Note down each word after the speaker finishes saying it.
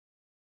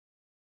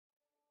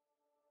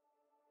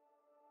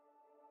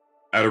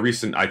At a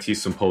recent IT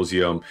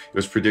symposium, it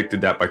was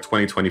predicted that by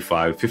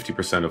 2025,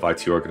 50% of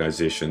IT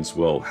organizations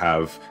will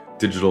have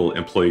digital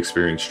employee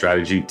experience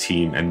strategy,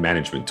 team, and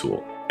management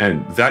tool.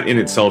 And that in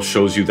itself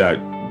shows you that,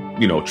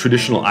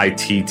 traditional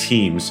IT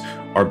teams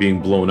are being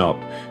blown up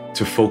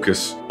to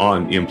focus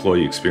on the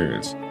employee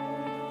experience.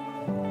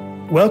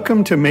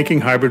 Welcome to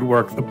Making Hybrid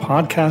Work, the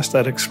podcast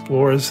that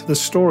explores the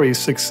stories,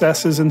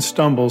 successes, and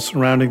stumbles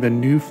surrounding the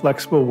new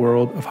flexible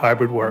world of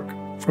hybrid work,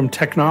 from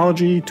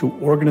technology to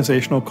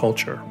organizational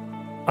culture.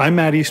 I'm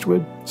Matt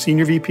Eastwood,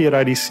 Senior VP at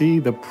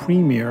IDC, the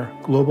premier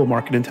global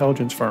market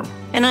intelligence firm.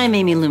 And I'm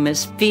Amy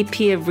Loomis,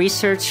 VP of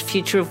Research,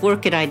 Future of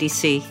Work at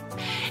IDC.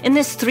 In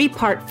this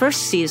three-part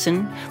first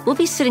season, we'll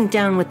be sitting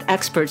down with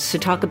experts to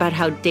talk about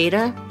how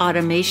data,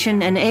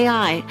 automation, and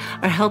AI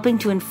are helping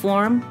to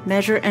inform,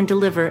 measure, and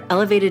deliver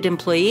elevated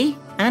employee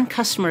and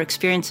customer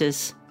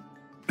experiences.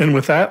 And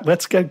with that,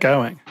 let's get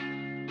going.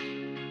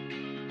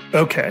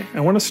 Okay, I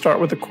want to start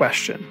with a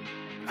question.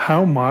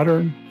 How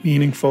modern,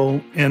 meaningful,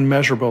 and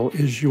measurable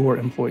is your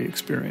employee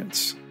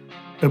experience?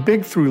 A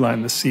big through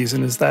line this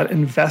season is that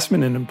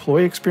investment in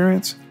employee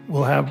experience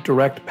will have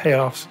direct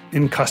payoffs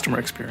in customer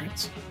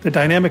experience. The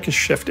dynamic has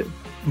shifted.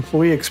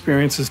 Employee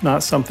experience is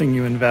not something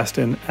you invest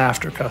in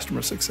after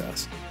customer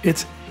success.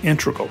 It's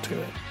integral to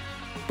it.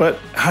 But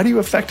how do you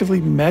effectively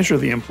measure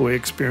the employee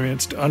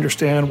experience to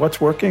understand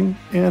what's working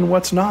and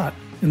what's not?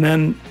 And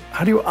then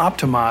how do you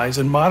optimize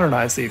and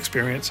modernize the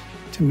experience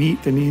to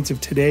meet the needs of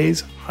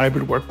today's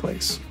hybrid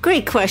workplace?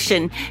 Great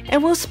question,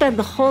 and we'll spend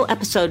the whole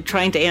episode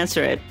trying to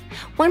answer it.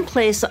 One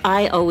place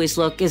I always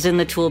look is in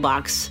the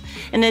toolbox.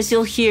 And as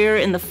you'll hear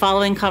in the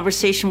following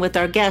conversation with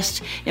our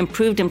guest,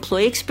 improved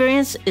employee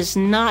experience is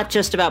not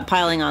just about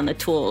piling on the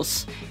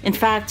tools. In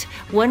fact,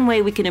 one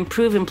way we can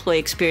improve employee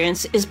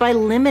experience is by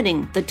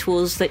limiting the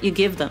tools that you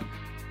give them.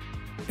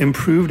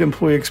 Improved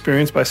employee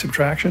experience by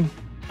subtraction?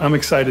 I'm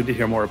excited to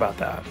hear more about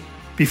that.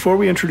 Before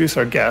we introduce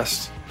our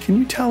guest, can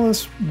you tell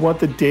us what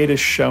the data is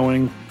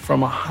showing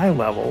from a high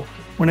level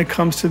when it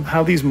comes to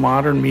how these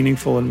modern,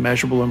 meaningful, and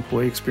measurable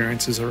employee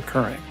experiences are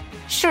occurring?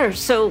 Sure.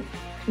 So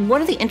one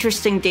of the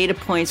interesting data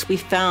points we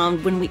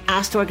found when we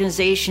asked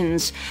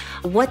organizations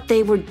what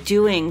they were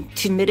doing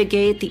to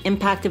mitigate the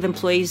impact of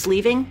employees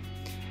leaving,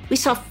 we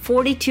saw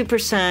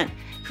 42%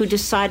 who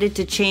decided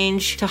to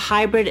change to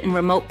hybrid and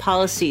remote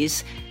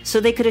policies so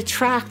they could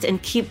attract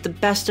and keep the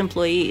best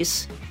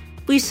employees.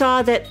 We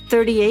saw that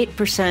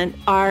 38%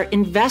 are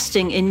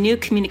investing in new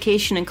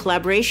communication and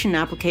collaboration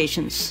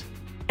applications.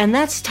 And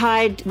that's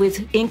tied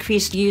with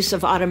increased use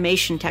of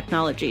automation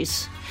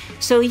technologies.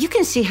 So you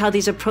can see how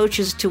these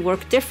approaches to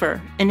work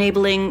differ,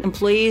 enabling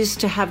employees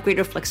to have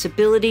greater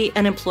flexibility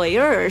and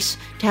employers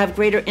to have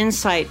greater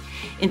insight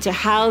into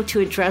how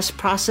to address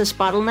process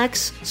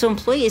bottlenecks so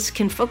employees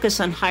can focus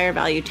on higher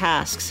value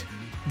tasks.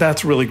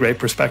 That's really great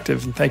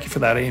perspective, and thank you for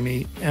that,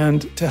 Amy.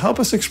 And to help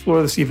us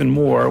explore this even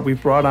more,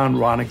 we've brought on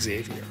Ron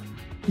Xavier.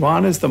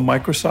 Ron is the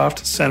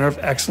Microsoft Center of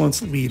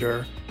Excellence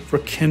leader for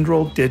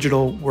Kyndryl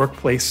Digital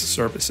Workplace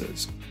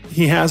Services.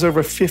 He has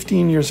over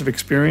 15 years of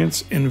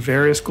experience in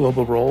various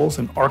global roles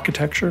in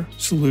architecture,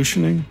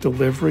 solutioning,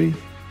 delivery,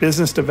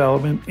 business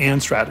development,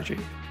 and strategy.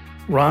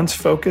 Ron's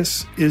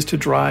focus is to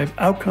drive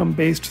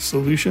outcome-based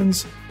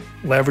solutions,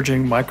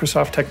 leveraging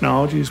Microsoft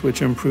technologies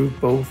which improve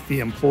both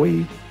the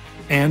employee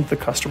and the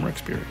customer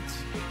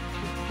experience.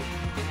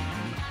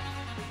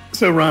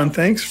 So Ron,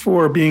 thanks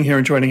for being here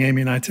and joining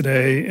Amy and I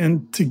today.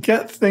 And to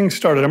get things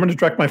started, I'm going to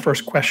direct my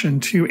first question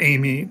to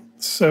Amy.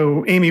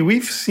 So Amy,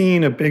 we've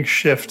seen a big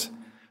shift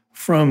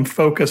from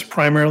focus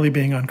primarily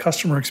being on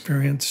customer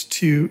experience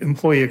to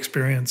employee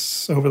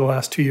experience over the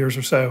last 2 years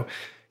or so.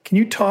 Can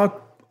you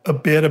talk a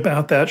bit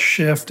about that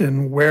shift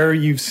and where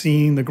you've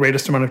seen the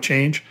greatest amount of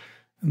change?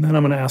 And then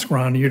I'm going to ask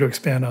Ron, you to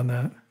expand on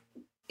that.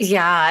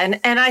 Yeah,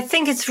 and I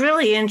think it's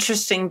really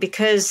interesting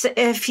because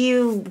if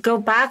you go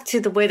back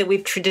to the way that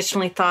we've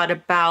traditionally thought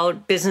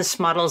about business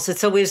models,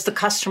 it's always the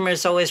customer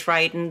is always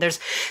right. And there's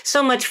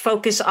so much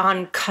focus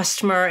on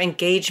customer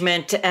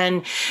engagement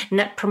and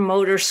net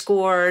promoter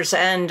scores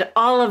and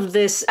all of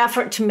this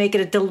effort to make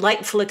it a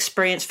delightful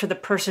experience for the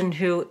person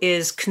who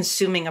is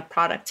consuming a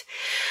product.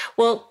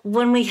 Well,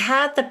 when we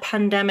had the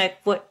pandemic,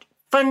 what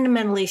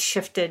fundamentally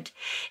shifted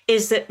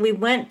is that we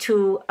went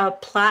to a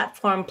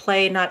platform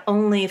play not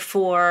only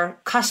for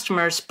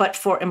customers, but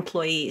for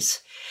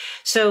employees.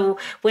 So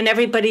when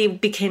everybody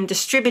became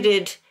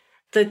distributed,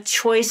 the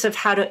choice of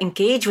how to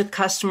engage with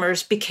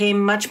customers became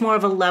much more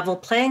of a level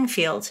playing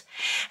field.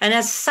 And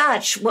as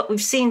such, what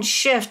we've seen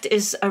shift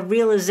is a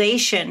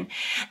realization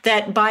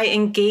that by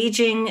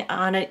engaging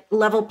on a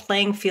level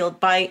playing field,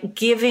 by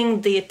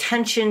giving the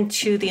attention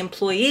to the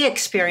employee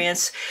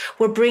experience,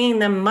 we're bringing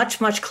them much,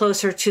 much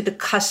closer to the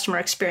customer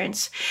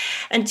experience.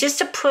 And just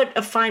to put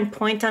a fine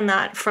point on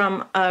that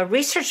from a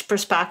research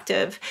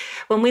perspective,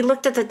 when we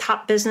looked at the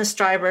top business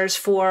drivers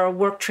for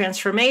work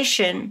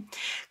transformation,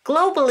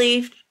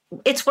 globally,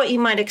 it's what you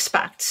might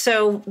expect.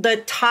 So the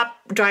top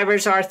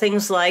drivers are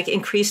things like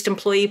increased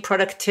employee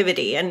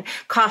productivity and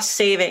cost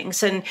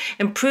savings and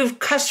improved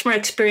customer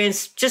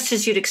experience, just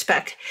as you'd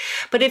expect.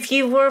 But if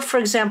you were, for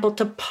example,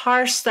 to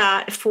parse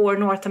that for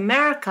North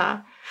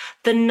America,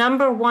 the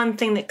number one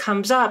thing that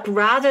comes up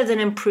rather than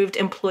improved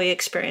employee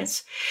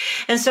experience.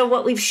 And so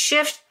what we've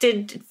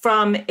shifted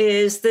from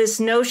is this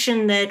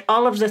notion that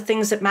all of the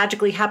things that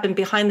magically happen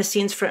behind the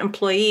scenes for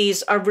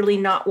employees are really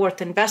not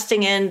worth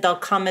investing in. They'll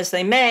come as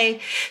they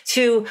may,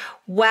 to,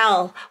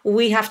 well,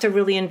 we have to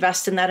really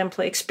invest in that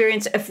employee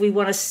experience if we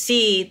want to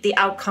see the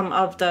outcome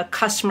of the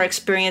customer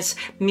experience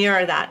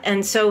mirror that.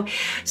 And so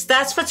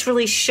that's what's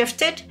really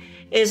shifted,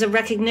 is a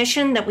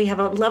recognition that we have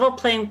a level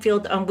playing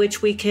field on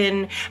which we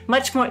can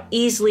much more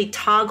easily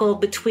toggle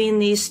between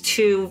these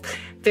two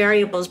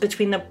variables,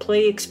 between the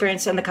employee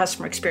experience and the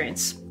customer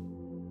experience.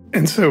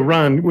 And so,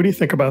 Ron, what do you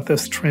think about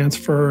this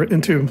transfer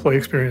into employee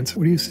experience?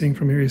 What are you seeing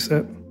from where you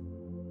sit?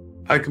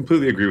 I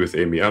completely agree with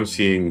Amy. I'm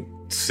seeing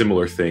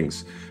similar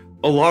things.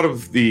 A lot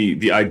of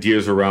the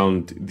ideas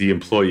around the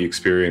employee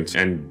experience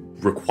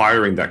and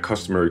requiring that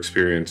customer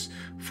experience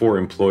for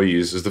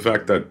employees is the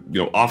fact that,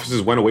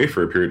 offices went away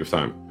for a period of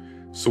time.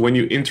 So when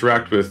you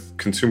interact with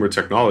consumer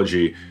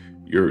technology,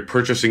 you're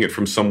purchasing it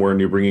from somewhere and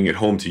you're bringing it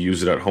home to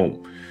use it at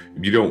home.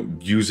 You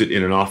don't use it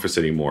in an office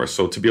anymore.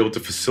 So to be able to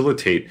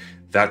facilitate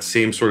that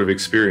same sort of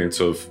experience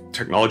of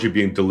technology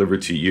being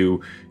delivered to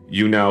you,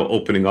 you now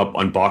opening up,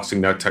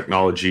 unboxing that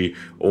technology,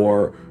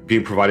 or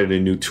being provided a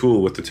new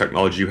tool with the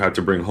technology you had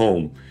to bring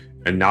home,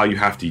 and now you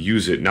have to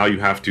use it. Now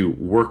you have to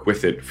work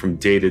with it from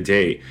day to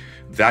day.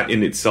 That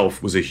in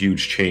itself was a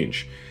huge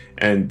change.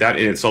 And that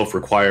in itself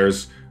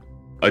requires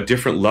a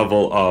different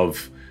level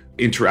of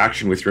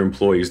interaction with your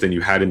employees than you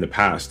had in the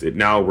past. It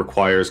now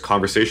requires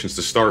conversations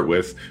to start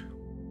with.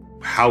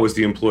 How is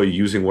the employee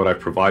using what I've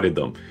provided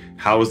them?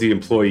 How is the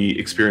employee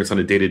experience on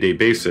a day-to-day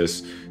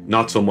basis?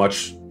 Not so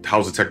much,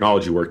 how's the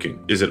technology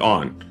working? Is it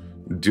on?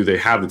 Do they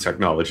have the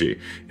technology?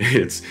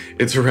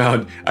 It's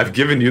around, I've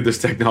given you this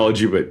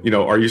technology, but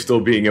are you still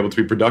being able to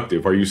be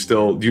productive?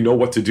 Do you know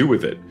what to do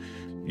with it?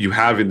 You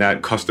have in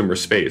that customer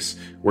space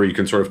where you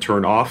can sort of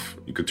turn off,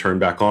 you could turn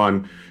back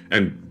on,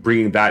 and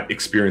bringing that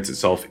experience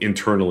itself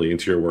internally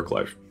into your work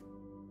life.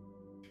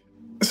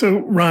 So,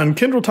 Ron,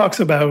 Kyndryl talks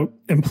about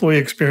employee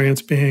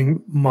experience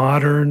being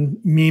modern,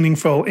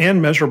 meaningful,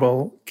 and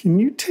measurable. Can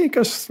you take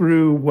us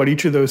through what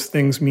each of those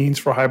things means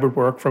for hybrid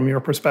work from your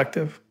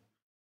perspective?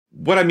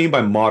 What I mean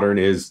by modern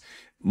is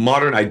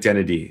modern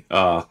identity,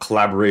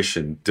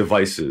 collaboration,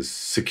 devices,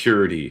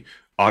 security,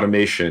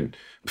 automation,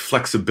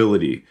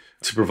 flexibility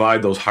to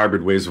provide those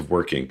hybrid ways of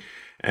working.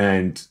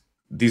 And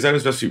these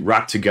items must be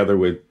wrapped together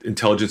with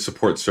intelligent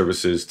support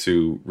services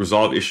to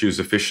resolve issues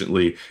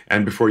efficiently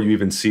and before you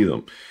even see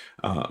them.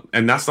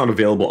 And that's not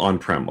available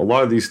on-prem. A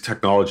lot of these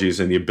technologies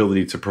and the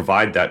ability to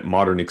provide that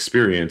modern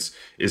experience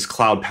is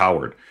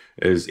cloud-powered,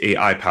 is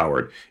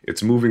AI-powered.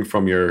 It's moving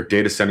from your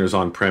data centers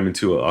on-prem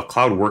into a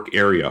cloud work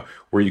area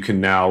where you can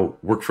now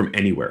work from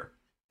anywhere.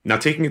 Now,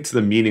 taking it to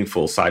the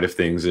meaningful side of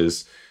things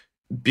is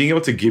being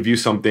able to give you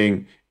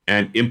something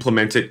and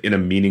implement it in a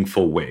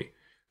meaningful way.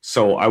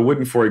 So I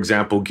wouldn't, for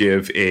example,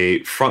 give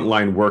a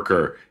frontline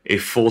worker a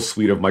full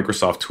suite of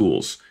Microsoft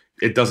tools.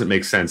 It doesn't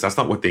make sense. That's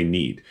not what they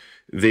need.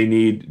 They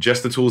need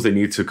just the tools they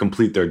need to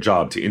complete their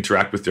job, to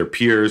interact with their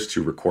peers,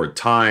 to record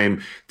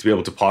time, to be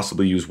able to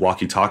possibly use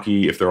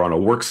walkie-talkie if they're on a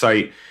work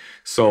site.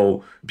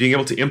 So being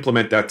able to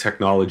implement that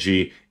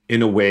technology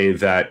in a way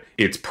that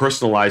it's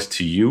personalized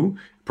to you,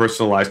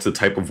 personalized to the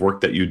type of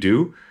work that you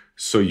do,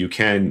 so you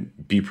can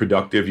be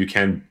productive, you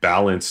can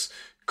balance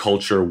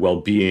culture,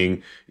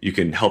 well-being, you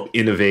can help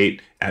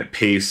innovate at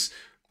pace,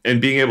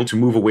 and being able to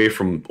move away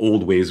from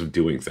old ways of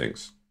doing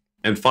things.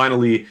 And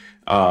finally,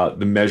 the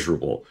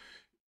measurable.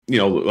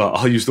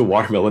 I'll use the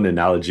watermelon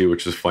analogy,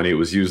 which is funny. It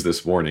was used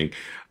this morning.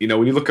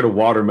 When you look at a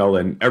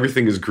watermelon,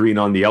 everything is green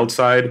on the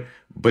outside,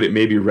 but it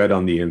may be red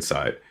on the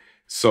inside.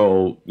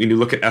 So when you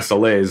look at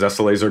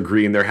SLAs are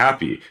green, they're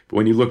happy. But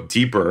when you look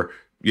deeper,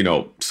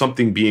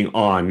 something being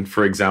on,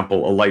 for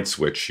example, a light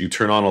switch, you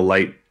turn on a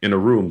light in a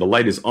room, the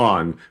light is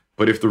on,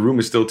 but if the room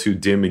is still too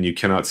dim and you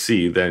cannot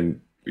see, then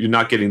you're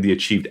not getting the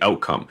achieved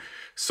outcome.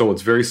 So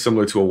it's very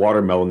similar to a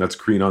watermelon that's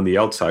green on the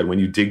outside. When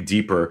you dig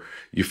deeper,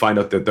 you find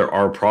out that there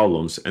are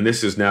problems. And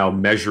this is now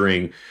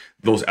measuring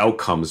those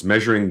outcomes,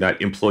 measuring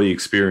that employee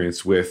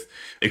experience with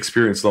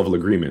experience level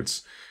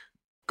agreements,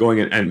 going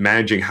in and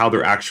managing how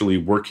they're actually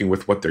working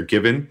with what they're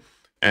given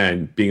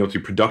and being able to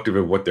be productive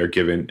of what they're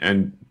given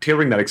and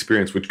tailoring that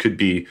experience, which could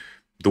be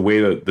the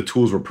way that the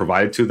tools were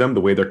provided to them,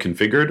 the way they're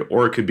configured,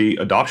 or it could be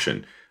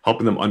adoption,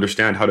 helping them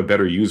understand how to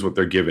better use what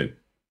they're given.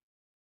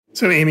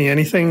 So, Amy,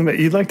 anything that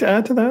you'd like to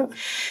add to that?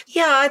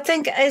 Yeah, I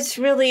think it's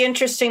really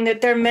interesting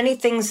that there are many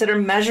things that are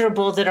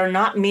measurable that are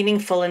not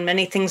meaningful and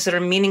many things that are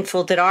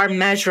meaningful that are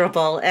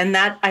measurable. And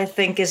that, I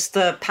think, is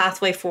the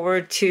pathway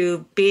forward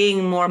to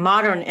being more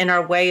modern in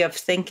our way of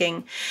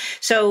thinking.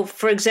 So,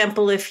 for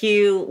example, if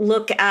you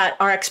look at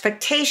our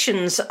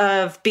expectations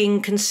of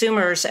being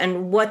consumers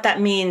and what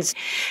that means,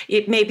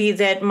 it may be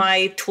that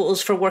my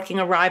tools for working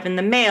arrive in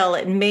the mail.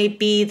 It may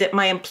be that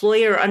my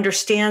employer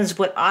understands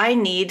what I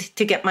need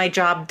to get my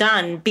job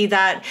done, be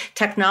that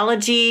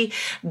technology,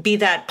 be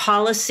that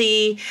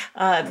policy,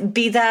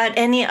 be that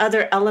any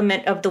other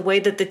element of the way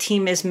that the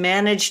team is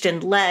managed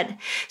and led.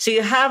 So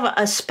you have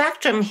a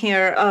spectrum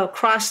here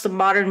across the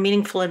modern,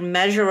 meaningful, and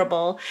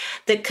measurable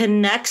that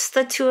connects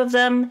the two of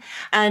them,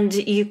 and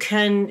you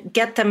can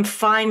get them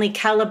finely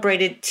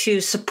calibrated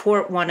to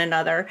support one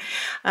another.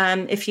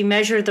 If you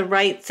measure the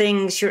right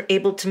things, you're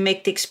able to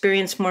make the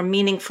experience more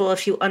meaningful.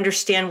 If you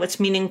understand what's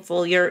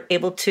meaningful, you're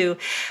able to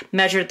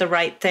measure the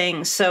right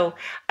things. So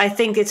I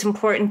think it's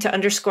important to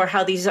underscore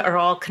how these are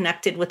all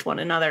connected with one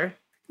another.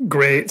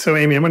 Great. So,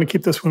 Amy, I'm going to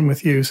keep this one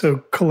with you.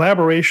 So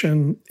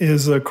collaboration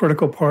is a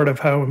critical part of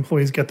how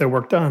employees get their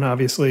work done,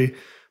 obviously.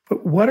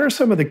 But what are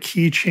some of the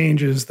key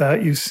changes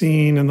that you've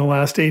seen in the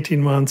last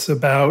 18 months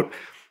about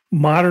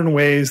modern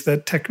ways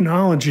that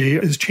technology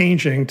is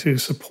changing to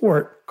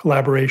support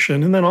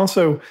collaboration? And then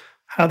also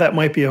how that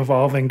might be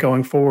evolving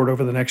going forward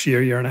over the next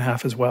year and a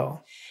half as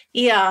well.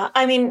 Yeah,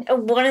 I mean,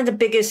 one of the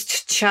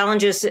biggest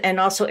challenges and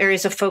also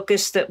areas of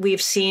focus that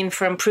we've seen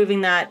for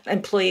improving that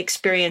employee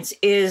experience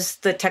is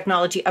the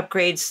technology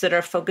upgrades that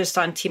are focused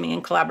on teaming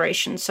and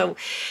collaboration. So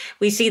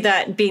we see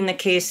that being the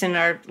case in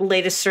our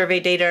latest survey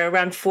data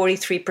around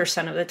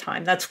 43% of the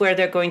time. That's where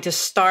they're going to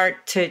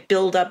start to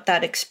build up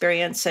that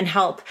experience and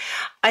help.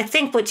 I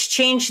think what's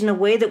changed in the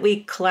way that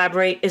we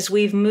collaborate is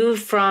we've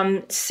moved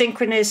from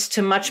synchronous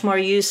to much more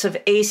use of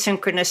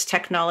asynchronous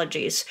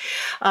technologies,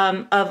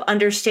 of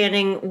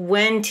understanding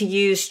when to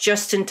use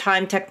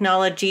just-in-time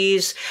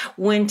technologies,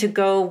 when to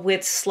go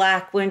with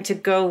Slack, when to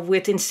go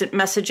with instant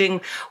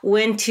messaging,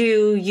 when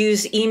to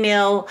use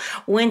email,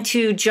 when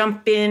to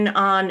jump in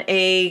on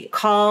a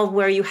call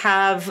where you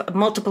have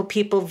multiple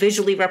people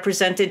visually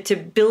represented to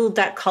build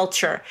that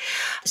culture.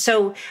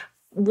 So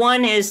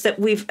one is that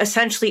we've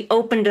essentially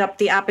opened up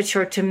the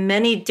aperture to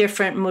many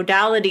different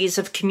modalities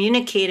of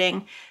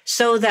communicating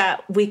so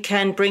that we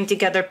can bring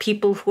together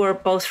people who are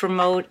both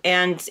remote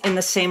and in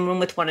the same room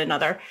with one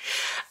another.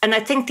 And I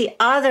think the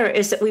other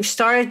is that we've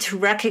started to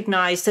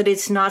recognize that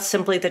it's not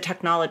simply the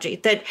technology,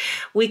 that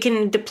we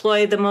can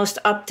deploy the most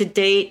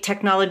up-to-date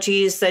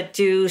technologies that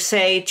do,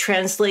 say,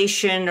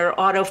 translation or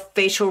auto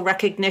facial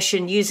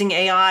recognition using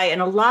AI.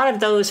 And a lot of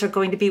those are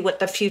going to be what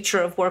the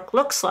future of work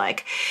looks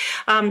like.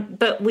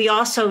 But we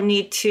also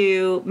need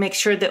to make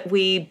sure that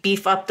we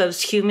beef up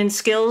those human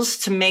skills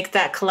to make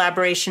that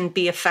collaboration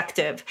be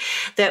effective,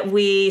 that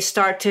we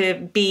start to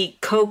be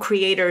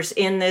co-creators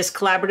in this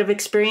collaborative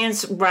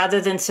experience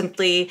rather than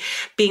simply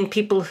being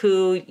people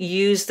who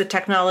use the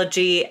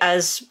technology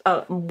as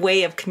a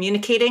way of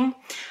communicating.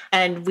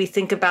 And we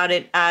think about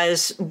it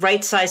as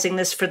right-sizing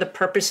this for the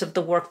purpose of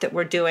the work that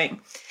we're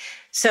doing.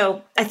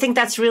 So I think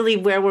that's really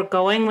where we're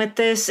going with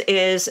this,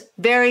 is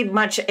very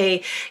much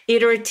a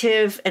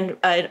iterative and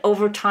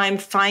over time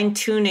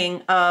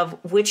fine-tuning of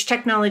which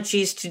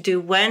technologies to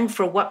do when,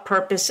 for what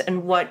purpose,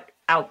 and what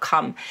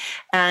outcome.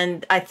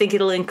 And I think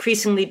it'll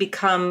increasingly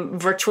become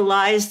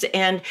virtualized.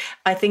 And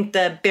I think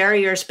the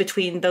barriers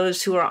between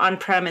those who are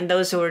on-prem and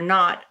those who are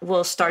not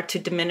will start to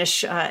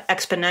diminish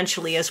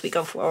exponentially as we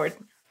go forward.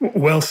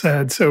 Well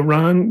said. So,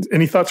 Ron,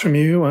 any thoughts from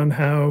you on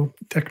how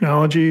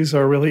technologies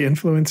are really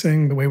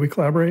influencing the way we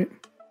collaborate?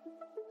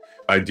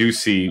 I do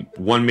see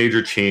one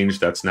major change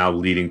that's now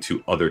leading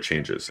to other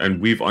changes,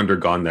 and we've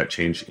undergone that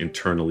change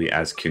internally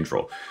as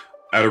Kyndryl.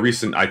 At a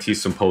recent IT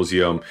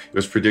symposium, it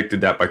was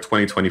predicted that by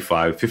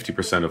 2025,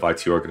 50% of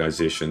IT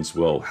organizations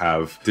will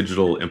have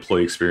digital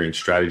employee experience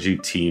strategy,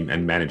 team,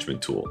 and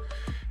management tool.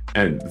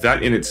 And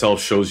that in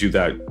itself shows you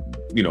that,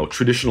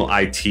 traditional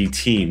IT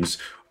teams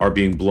are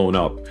being blown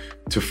up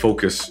to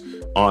focus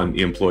on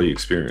the employee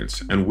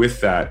experience. And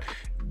with that,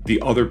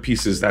 the other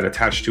pieces that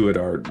attach to it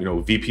are,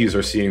 VPs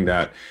are seeing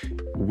that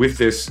with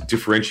this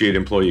differentiated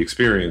employee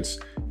experience,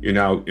 you're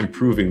now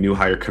improving new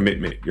hire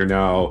commitment. You're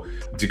now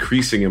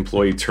decreasing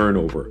employee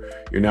turnover.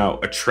 You're now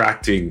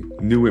attracting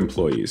new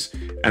employees.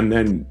 And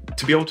then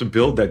to be able to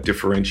build that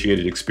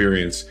differentiated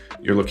experience,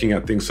 you're looking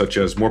at things such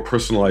as more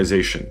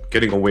personalization,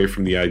 getting away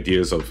from the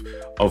ideas of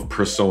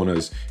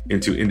personas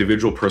into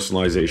individual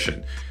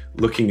personalization,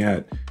 looking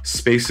at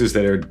spaces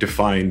that are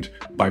defined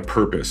by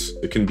purpose.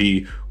 It can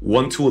be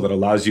one tool that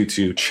allows you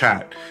to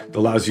chat, that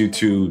allows you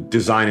to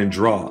design and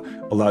draw,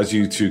 allows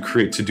you to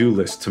create to-do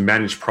lists, to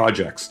manage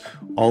projects,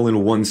 all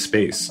in one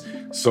space.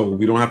 So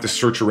we don't have to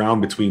search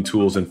around between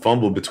tools and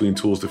fumble between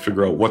tools to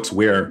figure out what's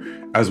where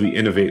as we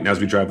innovate and as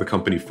we drive the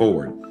company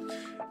forward.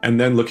 And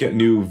then look at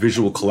new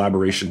visual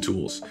collaboration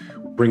tools,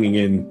 bringing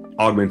in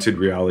augmented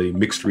reality,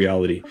 mixed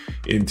reality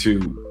into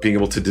being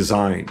able to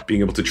design, being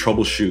able to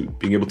troubleshoot,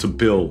 being able to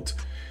build.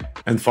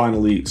 And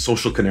finally,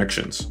 social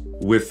connections.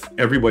 With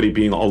everybody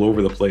being all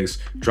over the place,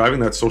 driving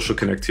that social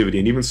connectivity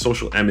and even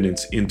social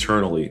eminence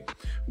internally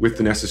with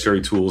the necessary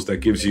tools that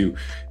gives you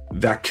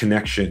that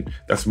connection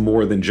that's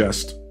more than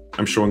just,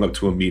 I'm showing up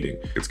to a meeting.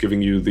 It's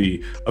giving you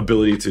the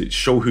ability to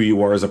show who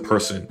you are as a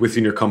person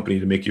within your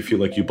company to make you feel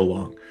like you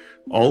belong.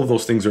 All of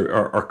those things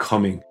are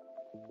coming.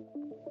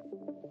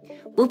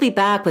 We'll be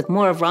back with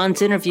more of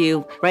Ron's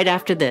interview right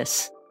after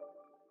this.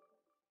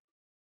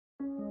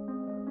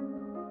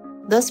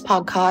 This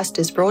podcast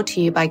is brought to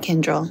you by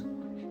Kyndryl.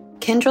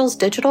 Kyndryl's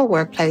digital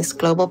workplace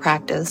global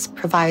practice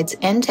provides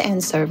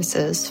end-to-end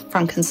services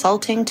from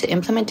consulting to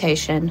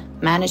implementation,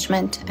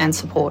 management, and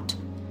support.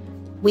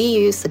 We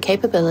use the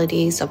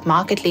capabilities of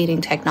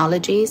market-leading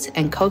technologies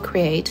and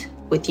co-create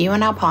with you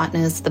and our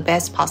partners the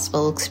best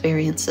possible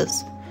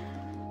experiences.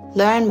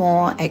 Learn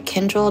more at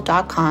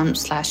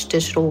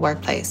kyndryl.com/digital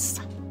workplace.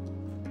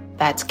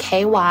 That's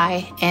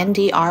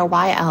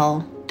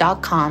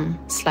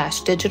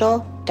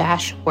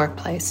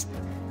KYNDRYL.com/digital-workplace.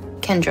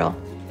 Kyndryl.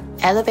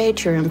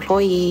 Elevate your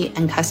employee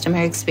and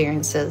customer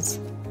experiences.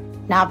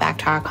 Now back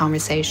to our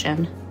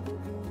conversation.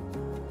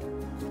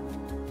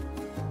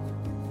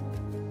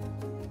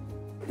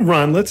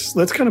 Ron, let's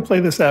kind of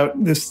play this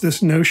out.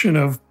 This notion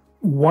of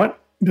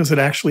what does it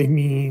actually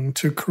mean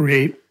to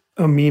create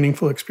a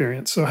meaningful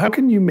experience? So how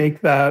can you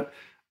make that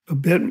a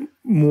bit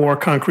more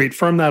concrete,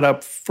 firm that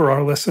up for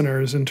our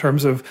listeners in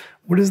terms of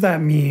what does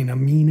that mean, a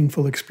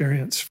meaningful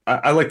experience?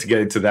 I like to get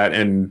into that,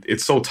 and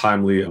it's so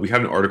timely. We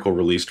had an article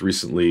released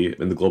recently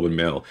in the Globe and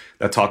Mail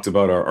that talked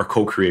about our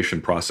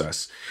co-creation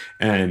process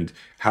and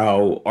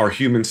how our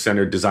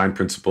human-centered design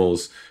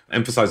principles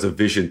emphasize a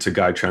vision to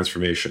guide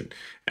transformation.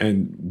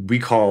 And we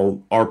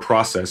call our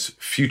process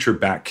future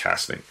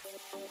backcasting.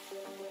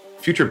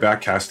 Future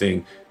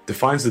backcasting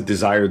defines the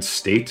desired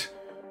state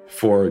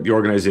for the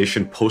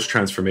organization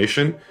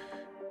post-transformation,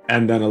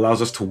 and then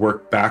allows us to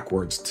work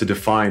backwards to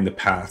define the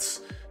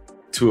paths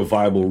to a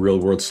viable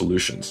real-world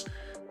solutions.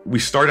 We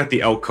start at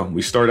the outcome.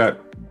 We start at,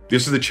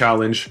 this is the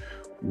challenge.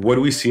 What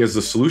do we see as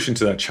the solution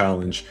to that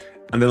challenge?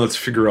 And then let's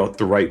figure out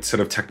the right set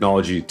of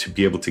technology to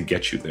be able to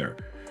get you there.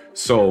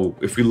 So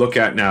if we look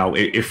at now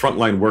a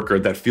frontline worker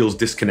that feels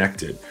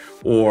disconnected,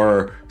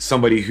 or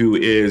somebody who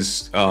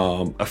is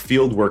a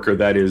field worker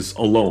that is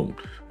alone,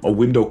 a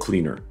window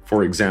cleaner,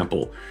 for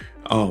example,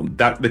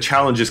 that the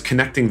challenge is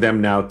connecting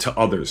them now to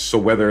others. So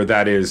whether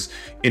that is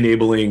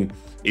enabling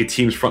a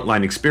team's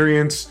frontline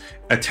experience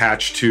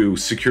attached to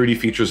security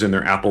features in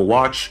their Apple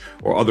Watch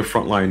or other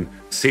frontline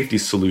safety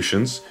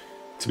solutions,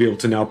 to be able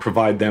to now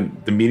provide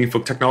them the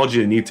meaningful technology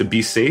they need to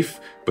be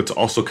safe, but to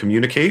also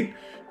communicate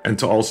and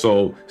to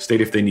also state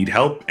if they need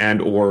help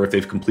and or if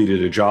they've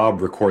completed a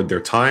job, record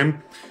their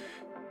time.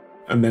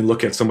 And then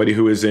look at somebody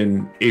who is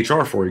in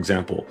HR, for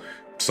example.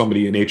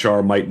 Somebody in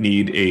HR might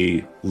need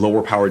a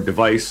lower powered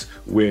device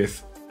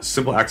with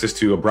simple access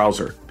to a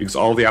browser because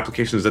all the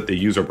applications that they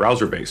use are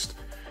browser based.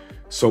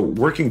 So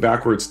working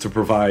backwards to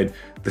provide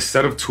the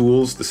set of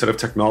tools, the set of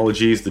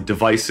technologies, the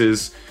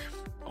devices,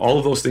 all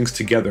of those things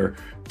together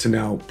to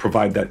now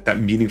provide that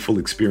meaningful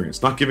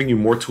experience. Not giving you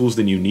more tools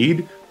than you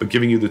need, but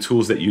giving you the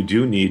tools that you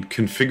do need,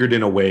 configured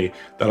in a way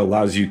that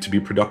allows you to be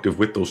productive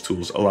with those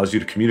tools, allows you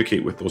to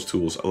communicate with those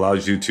tools,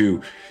 allows you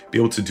to be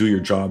able to do your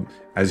job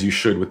as you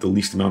should with the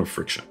least amount of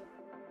friction.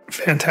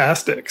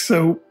 Fantastic.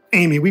 So,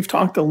 Amy, we've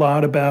talked a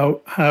lot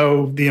about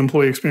how the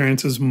employee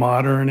experience is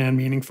modern and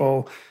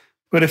meaningful.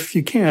 But if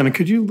you can,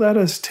 could you let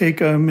us take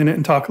a minute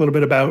and talk a little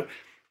bit about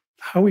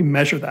how we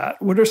measure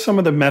that? What are some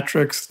of the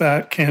metrics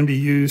that can be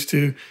used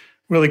to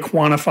really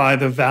quantify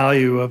the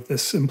value of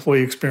this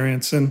employee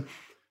experience? And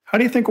how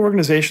do you think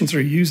organizations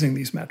are using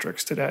these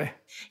metrics today?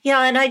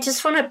 Yeah, and I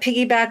just want to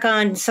piggyback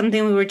on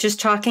something we were just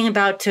talking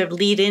about to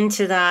lead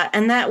into that.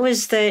 And that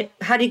was that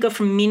how do you go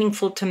from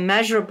meaningful to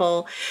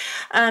measurable?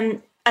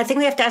 I think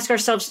we have to ask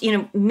ourselves,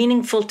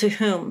 meaningful to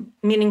whom?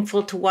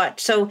 Meaningful to what?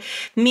 So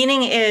meaning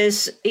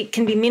it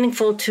can be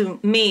meaningful to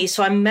me.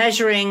 So I'm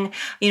measuring,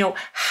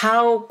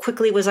 how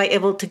quickly was I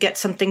able to get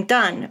something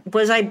done?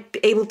 Was I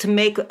able to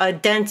make a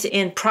dent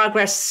in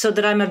progress so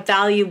that I'm a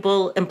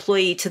valuable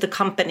employee to the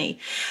company?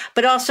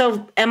 But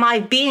also, am I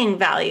being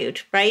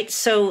valued, right?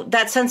 So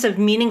that sense of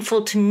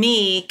meaningful to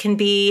me can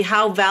be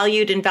how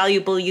valued and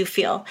valuable you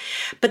feel.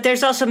 But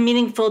there's also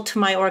meaningful to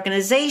my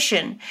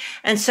organization.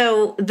 And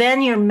so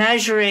then you're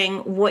measuring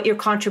what your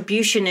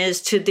contribution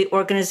is to the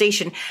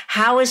organization.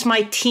 How is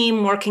my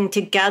team working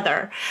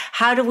together?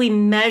 How do we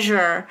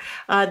measure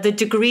the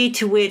degree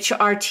to which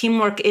our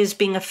teamwork is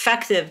being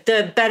effective,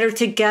 the better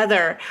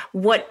together?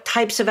 What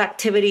types of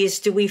activities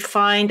do we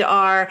find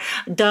are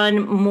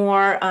done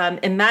more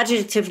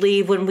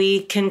imaginatively when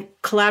we can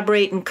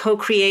collaborate and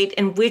co-create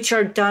and which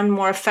are done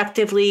more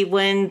effectively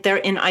when they're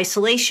in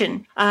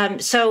isolation.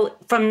 So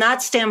from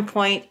that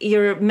standpoint,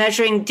 you're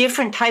measuring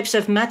different types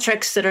of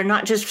metrics that are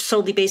not just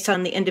solely based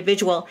on the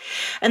individual.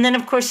 And then,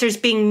 of course, there's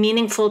being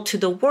meaningful to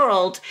the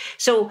world.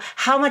 So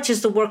how much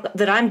is the work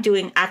that I'm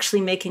doing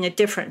actually making a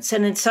difference?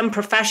 And in some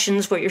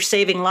professions where you're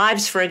saving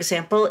lives, for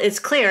example, it's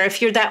clear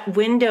if you're that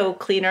window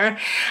cleaner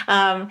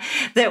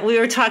that we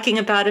were talking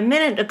about a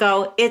minute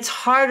ago, it's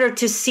harder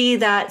to see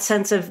that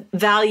sense of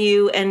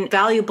value and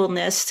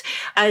valuableness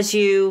as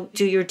you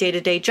do your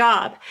day-to-day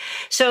job.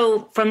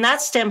 So from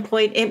that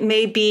standpoint, it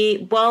may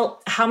be,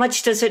 well, how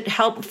much does it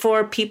help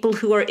for people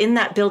who are in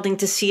that building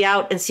to see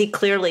out and see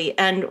clearly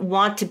and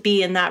want to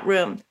be in that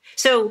room?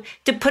 So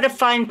to put a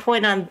fine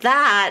point on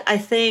that, I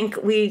think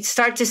we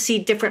start to see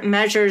different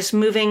measures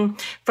moving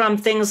from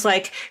things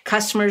like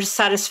customer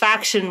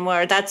satisfaction,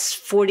 where that's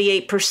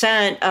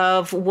 48%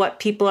 of what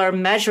people are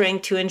measuring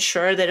to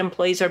ensure that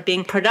employees are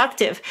being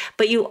productive.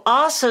 But you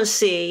also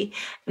see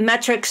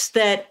metrics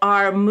that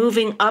are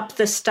moving up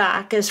the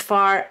stack as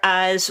far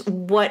as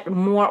what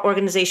more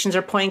organizations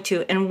are pointing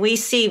to. And we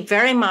see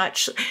very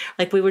much,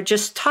 like we were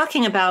just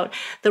talking about,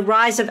 the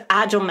rise of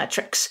agile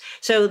metrics.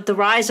 So the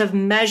rise of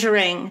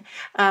measuring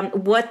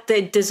what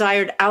the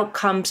desired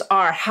outcomes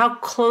are. How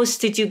close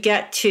did you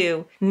get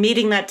to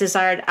meeting that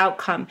desired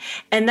outcome?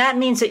 And that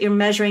means that you're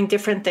measuring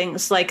different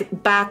things like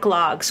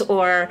backlogs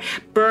or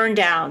burn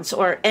downs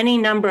or any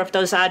number of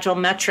those agile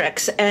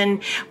metrics.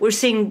 And we're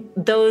seeing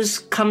those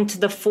come to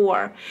the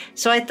fore.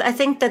 So I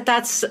think that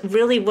that's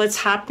really what's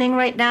happening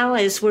right now,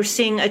 is we're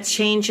seeing a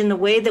change in the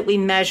way that we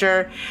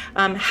measure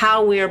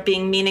how we are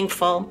being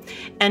meaningful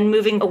and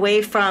moving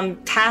away from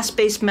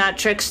task-based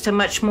metrics to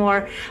much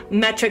more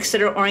metrics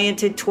that are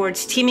oriented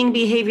towards teaming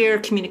behavior,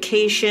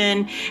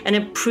 communication, and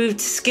improved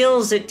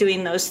skills at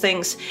doing those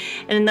things.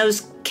 And in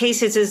those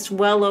cases, it's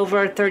well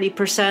over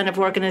 30% of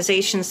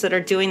organizations that are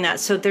doing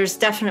that. So there's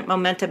definite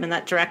momentum in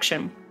that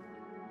direction.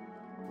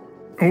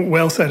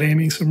 Well said,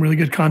 Amy. Some really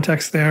good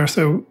context there.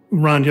 So,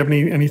 Ron, do you have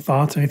any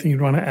thoughts, anything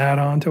you'd want to add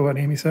on to what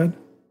Amy said?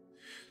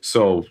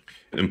 So,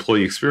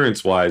 employee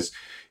experience-wise,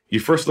 you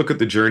first look at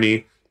the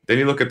journey, then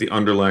you look at the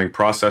underlying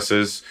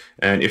processes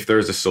and if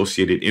there's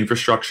associated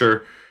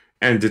infrastructure,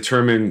 and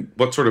determine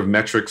what sort of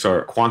metrics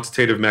are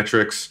quantitative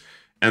metrics,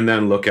 and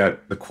then look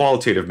at the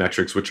qualitative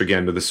metrics, which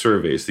again are the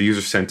surveys, the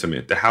user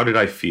sentiment, the how did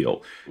I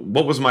feel?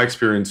 What was my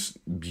experience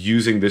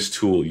using this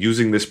tool,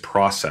 using this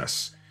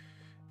process?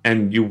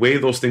 And you weigh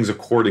those things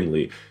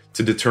accordingly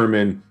to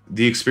determine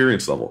the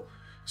experience level.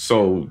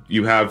 So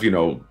you have,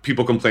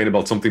 people complain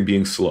about something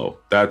being slow.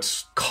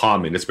 That's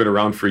common. It's been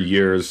around for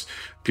years.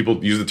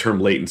 People use the term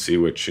latency,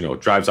 which,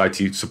 drives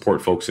IT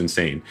support folks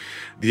insane.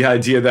 The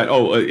idea that,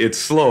 it's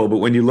slow, but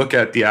when you look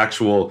at the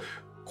actual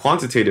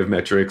quantitative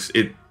metrics,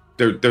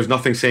 there's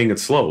nothing saying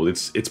it's slow.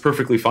 It's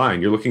perfectly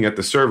fine. You're looking at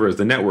the servers,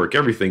 the network,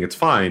 everything, it's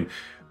fine.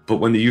 But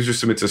when the user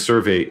submits a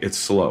survey, it's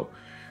slow.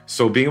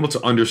 So being able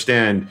to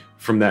understand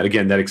from that,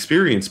 again, that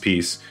experience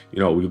piece, we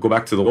go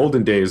back to the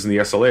olden days and the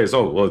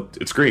SLAs,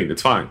 it's green,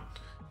 it's fine.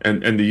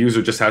 And the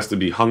user just has to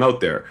be hung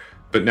out there.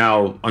 But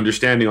now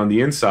understanding on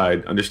the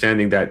inside,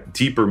 understanding that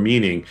deeper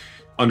meaning,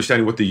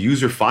 understanding what the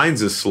user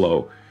finds is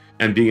slow,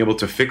 and being able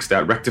to fix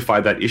that,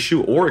 rectify that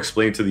issue, or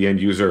explain to the end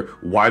user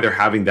why they're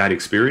having that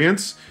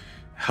experience,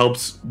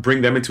 helps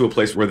bring them into a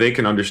place where they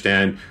can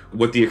understand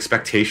what the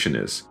expectation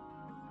is.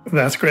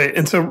 That's great.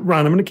 And so,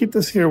 Ron, I'm going to keep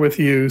this here with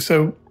you.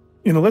 So,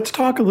 let's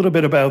talk a little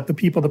bit about the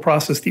people, the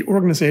process, the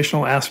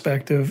organizational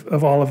aspect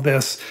of all of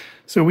this.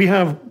 So we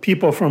have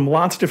people from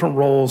lots of different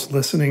roles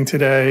listening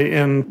today,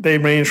 and they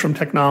range from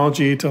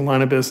technology to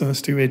line of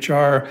business to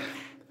HR.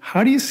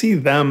 How do you see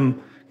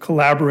them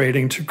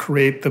collaborating to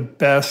create the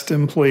best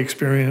employee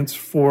experience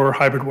for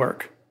hybrid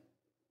work?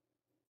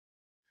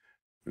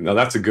 Now,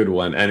 that's a good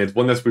one. And it's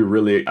one that we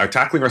really are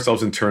tackling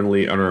ourselves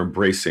internally and are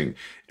embracing.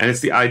 And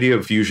it's the idea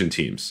of fusion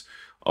teams,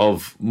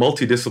 of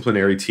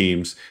multidisciplinary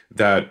teams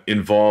that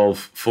involve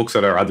folks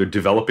that are either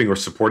developing or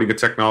supporting a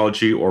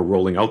technology or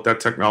rolling out that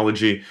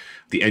technology,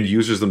 the end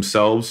users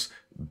themselves,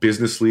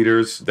 business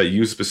leaders that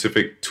use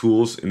specific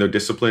tools in their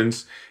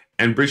disciplines,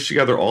 and bridge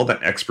together all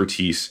that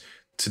expertise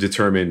to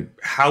determine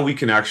how we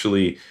can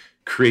actually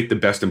create the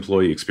best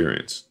employee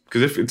experience.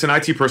 Because if it's an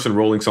IT person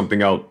rolling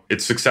something out,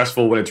 it's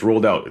successful when it's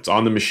rolled out. It's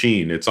on the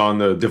machine, it's on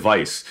the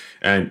device,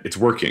 and it's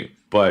working.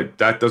 But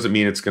that doesn't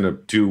mean it's going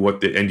to do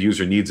what the end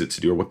user needs it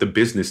to do or what the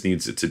business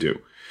needs it to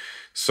do.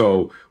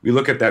 So we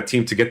look at that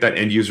team to get that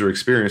end user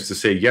experience to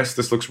say, yes,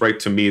 this looks right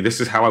to me.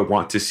 This is how I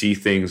want to see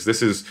things.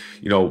 This is,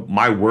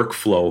 my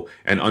workflow,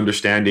 and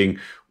understanding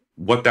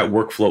what that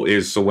workflow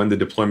is. So when the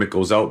deployment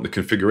goes out and the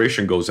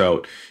configuration goes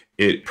out,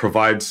 it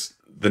provides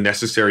the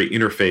necessary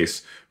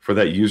interface for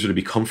that user to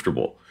be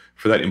comfortable,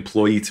 for that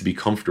employee to be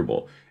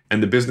comfortable.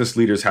 And the business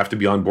leaders have to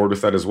be on board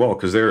with that as well,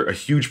 because they're a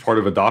huge part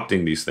of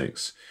adopting these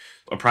things.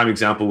 A prime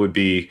example would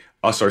be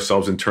us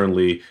ourselves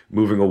internally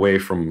moving away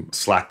from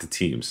Slack to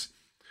Teams.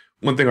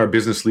 One thing our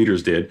business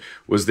leaders did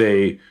was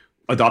they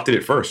adopted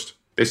it first.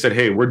 They said,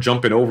 hey, we're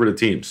jumping over to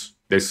Teams.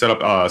 They set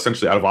up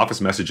essentially out of office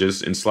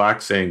messages in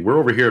Slack saying, we're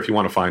over here if you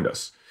want to find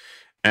us.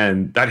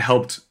 And that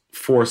helped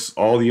force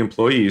all the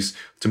employees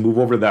to move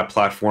over to that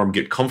platform,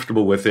 get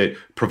comfortable with it,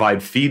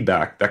 provide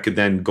feedback that could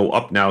then go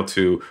up now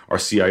to our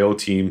CIO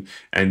team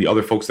and the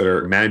other folks that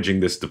are managing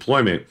this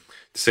deployment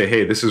to say,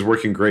 hey, this is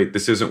working great,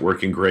 this isn't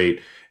working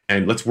great,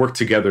 and let's work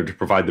together to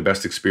provide the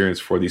best experience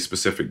for these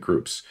specific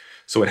groups.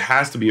 So it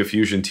has to be a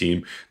Fusion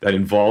team that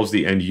involves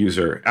the end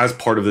user as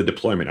part of the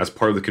deployment, as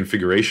part of the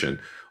configuration,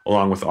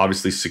 along with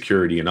obviously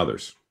security and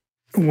others.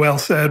 Well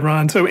said,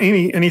 Ron. So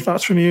Amy, any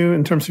thoughts from you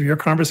in terms of your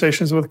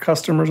conversations with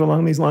customers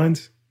along these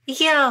lines?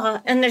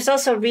 Yeah, and there's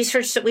also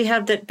research that we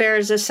have that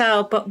bears this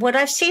out. But what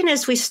I've seen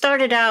is we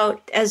started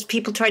out as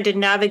people tried to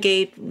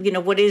navigate,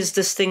 what is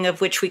this thing of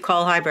which we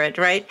call hybrid,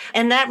 right?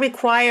 And that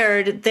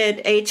required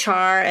that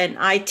HR and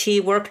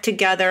IT work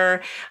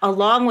together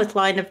along with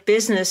line of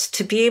business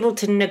to be able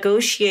to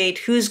negotiate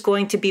who's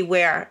going to be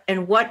where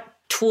and what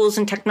tools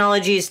and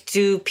technologies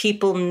do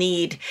people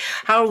need?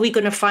 How are we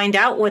going to find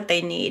out what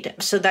they need?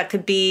 So that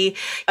could be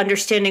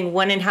understanding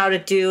when and how to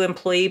do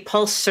employee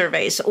pulse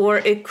surveys, or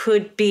it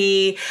could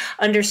be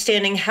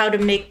understanding how to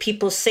make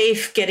people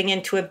safe getting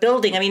into a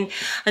building. I mean,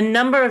 a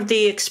number of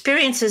the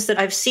experiences that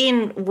I've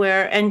seen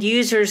where end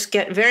users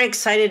get very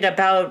excited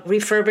about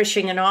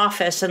refurbishing an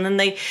office, and then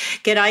they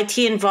get IT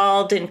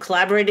involved in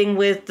collaborating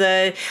with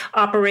the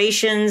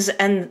operations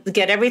and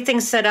get everything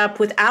set up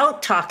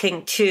without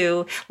talking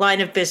to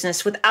line of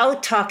business,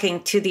 without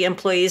talking to the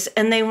employees,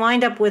 and they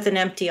wind up with an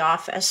empty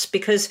office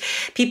because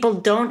people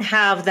don't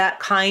have that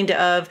kind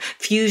of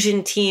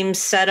fusion team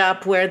set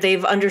up where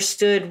they've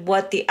understood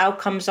what the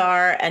outcomes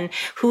are and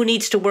who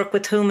needs to work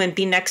with whom and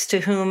be next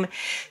to whom.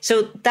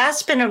 So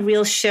that's been a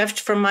real shift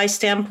from my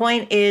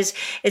standpoint. Is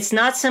it's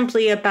not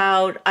simply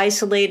about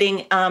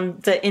isolating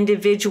the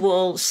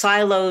individual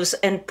silos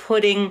and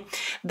putting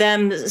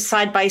them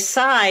side by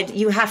side.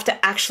 You have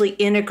to actually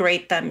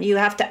integrate them. You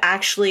have to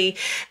actually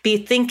be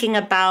thinking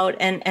about,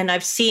 and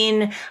I've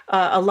seen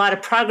a lot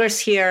of progress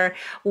here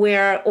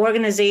where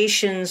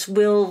organizations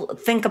will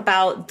think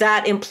about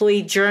that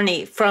employee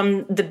journey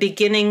from the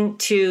beginning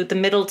to the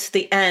middle to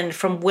the end,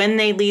 from when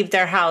they leave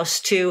their house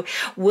to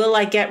will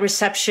I get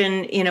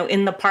reception,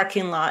 in the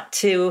parking lot,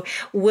 to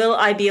will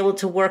I be able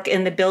to work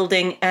in the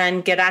building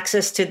and get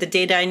access to the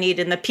data I need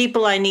and the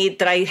people I need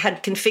that I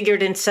had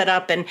configured and set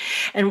up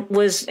and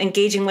was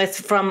engaging with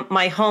from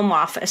my home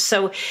office.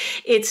 So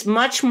it's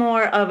much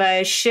more of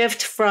a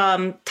shift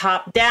from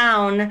top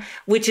down,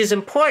 which is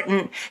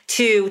important,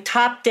 to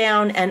top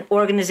down and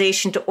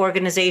organization to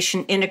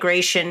organization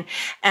integration.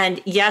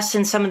 And yes,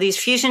 in some of these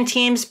fusion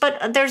teams,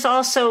 but there's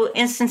also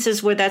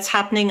instances where that's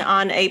happening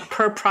on a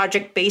per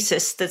project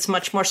basis that's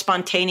much more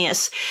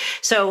spontaneous.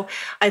 So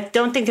I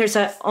don't think there's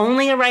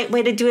only a right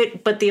way to do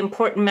it, but the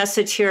important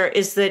message here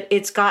is that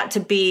it's got to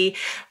be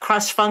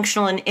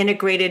cross-functional and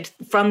integrated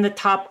from the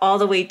top all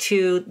the way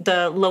to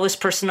the lowest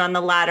person on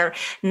the ladder,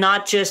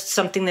 not just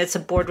something that's a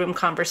boardroom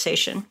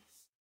conversation.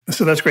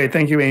 So that's great.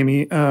 Thank you,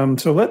 Amy.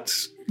 So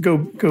let's go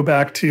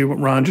back to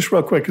Ron just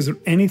real quick. Is there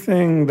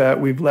anything that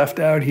we've left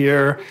out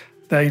here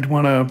that you'd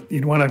want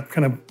to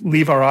kind of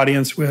leave our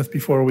audience with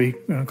before we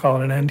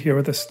call it an end here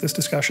with this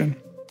discussion?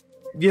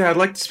 Yeah, I'd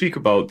like to speak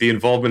about the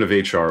involvement of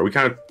HR. We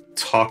kind of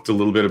talked a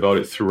little bit about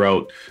it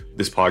throughout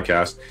this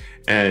podcast,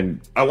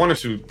 and I wanted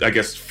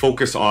to,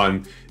 focus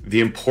on the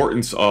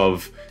importance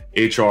of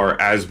HR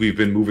as we've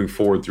been moving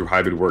forward through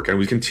hybrid work, and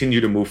we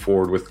continue to move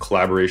forward with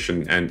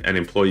collaboration and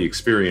employee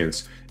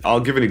experience. I'll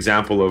give an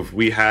example of,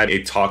 we had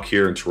a talk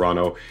here in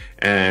Toronto,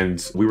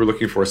 and we were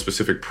looking for a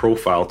specific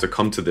profile to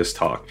come to this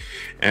talk.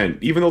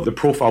 And even though the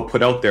profile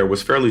put out there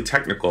was fairly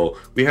technical,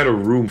 we had a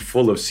room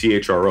full of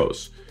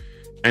CHROs.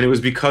 And it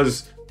was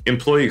because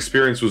employee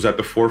experience was at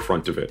the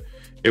forefront of it.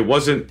 It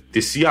wasn't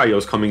the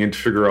CIOs coming in to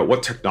figure out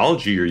what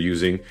technology you're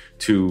using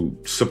to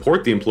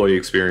support the employee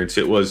experience.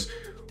 It was,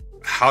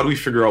 how do we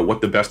figure out what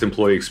the best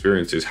employee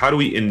experience is? How do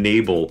we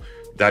enable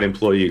that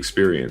employee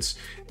experience?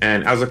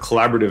 And as a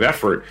collaborative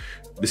effort,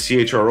 the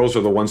CHROs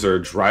are the ones that are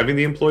driving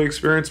the employee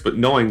experience, but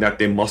knowing that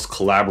they must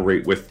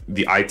collaborate with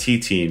the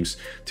IT teams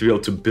to be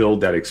able to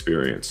build that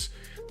experience,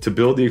 to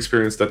build the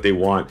experience that they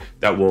want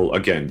that will,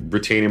 again,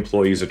 retain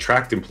employees,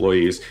 attract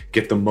employees,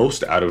 get the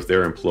most out of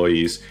their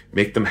employees,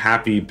 make them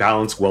happy,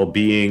 balance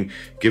well-being,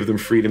 give them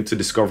freedom to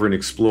discover and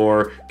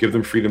explore, give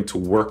them freedom to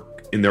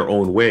work in their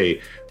own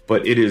way.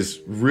 But it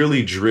is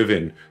really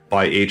driven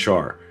by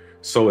HR.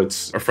 So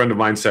it's, a friend of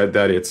mine said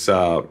that it's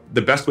the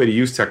best way to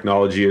use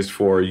technology is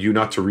for you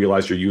not to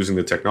realize you're using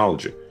the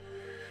technology.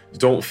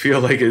 Don't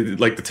feel like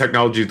the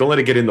technology, don't let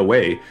it get in the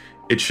way.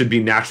 It should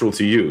be natural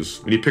to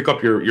use. When you pick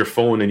up your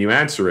phone and you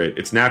answer it,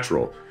 it's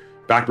natural.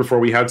 Back before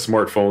we had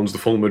smartphones, the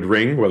phone would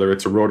ring, whether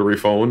it's a rotary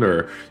phone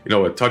or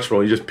a touch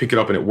phone, you just pick it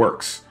up and it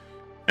works.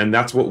 And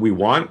that's what we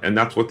want, and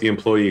that's what the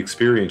employee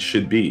experience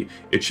should be.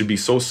 It should be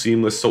so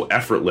seamless, so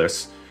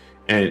effortless,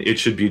 and it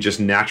should be just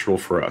natural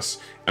for us.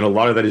 And a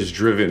lot of that is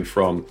driven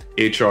from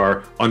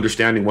HR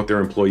understanding what their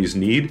employees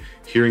need,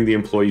 hearing the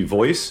employee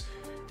voice,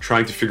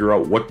 trying to figure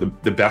out what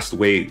the best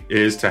way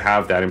is to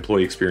have that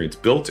employee experience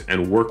built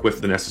and work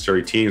with the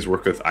necessary teams,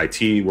 work with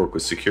IT, work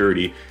with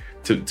security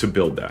to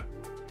build that.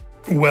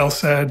 Well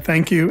said.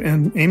 Thank you.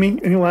 And Amy,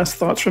 any last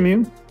thoughts from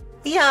you?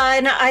 Yeah,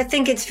 and I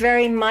think it's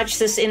very much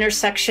this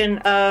intersection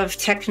of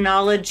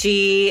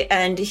technology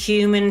and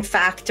human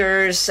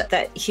factors,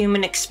 that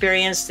human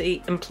experience,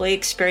 the employee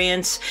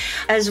experience,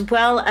 as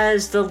well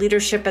as the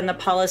leadership and the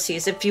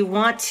policies. If you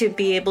want to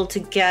be able to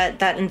get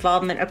that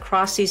involvement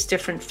across these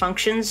different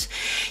functions,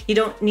 you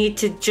don't need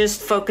to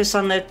just focus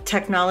on the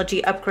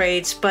technology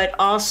upgrades, but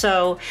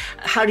also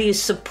how do you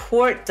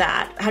support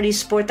that? How do you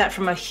support that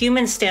from a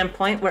human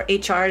standpoint where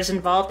HR is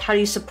involved? How do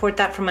you support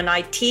that from an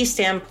IT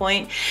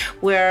standpoint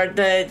where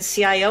the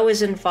CIO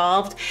is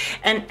involved,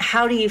 and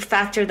how do you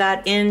factor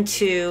that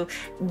into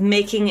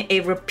making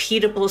a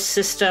repeatable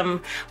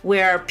system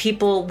where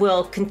people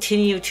will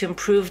continue to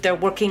improve their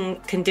working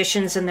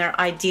conditions and their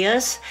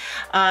ideas,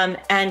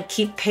 and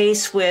keep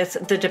pace with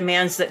the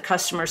demands that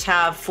customers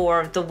have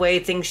for the way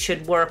things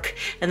should work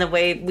and the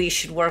way we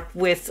should work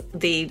with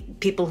the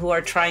people who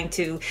are trying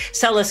to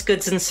sell us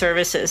goods and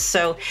services.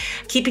 So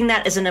keeping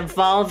that as an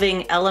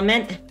evolving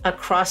element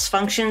across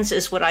functions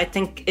is what I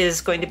think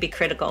is going to be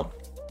critical.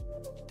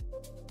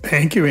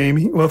 Thank you,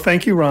 Amy. Well,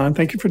 thank you, Ron.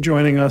 Thank you for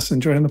joining us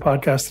and joining the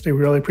podcast today. We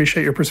really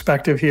appreciate your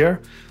perspective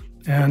here.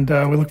 And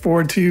we look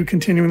forward to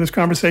continuing this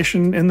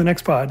conversation in the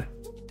next pod.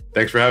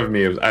 Thanks for having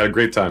me. I had a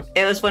great time.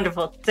 It was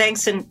wonderful.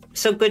 Thanks, and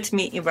so good to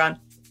meet you, Ron.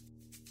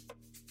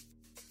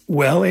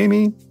 Well,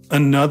 Amy,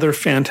 another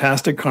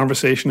fantastic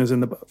conversation is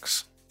in the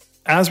books.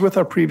 As with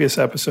our previous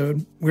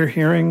episode, we're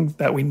hearing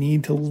that we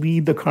need to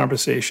lead the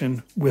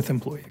conversation with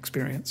employee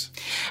experience.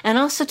 And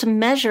also to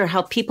measure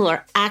how people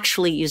are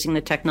actually using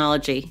the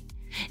technology.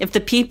 If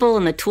the people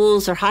and the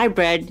tools are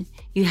hybrid,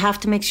 you have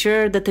to make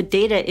sure that the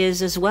data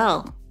is as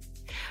well.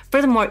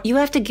 Furthermore, you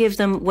have to give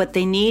them what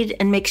they need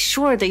and make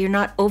sure that you're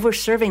not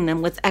overserving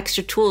them with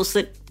extra tools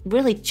that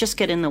really just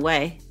get in the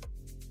way.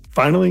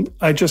 Finally,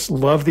 I just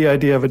love the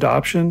idea of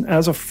adoption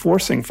as a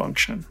forcing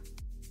function.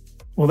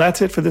 Well,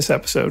 that's it for this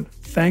episode.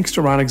 Thanks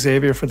to Ron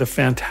Xavier for the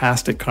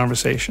fantastic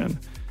conversation.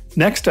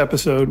 Next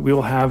episode, we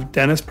will have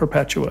Dennis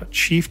Perpetua,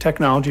 Chief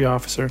Technology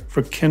Officer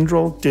for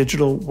Kyndryl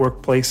Digital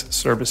Workplace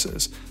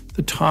Services.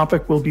 The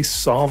topic will be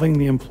solving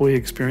the employee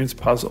experience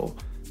puzzle,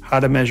 how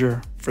to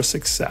measure for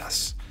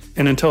success.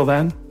 And until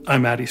then,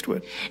 I'm Matt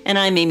Eastwood. And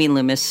I'm Amy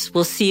Loomis.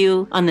 We'll see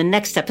you on the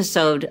next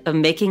episode of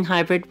Making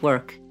Hybrid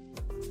Work.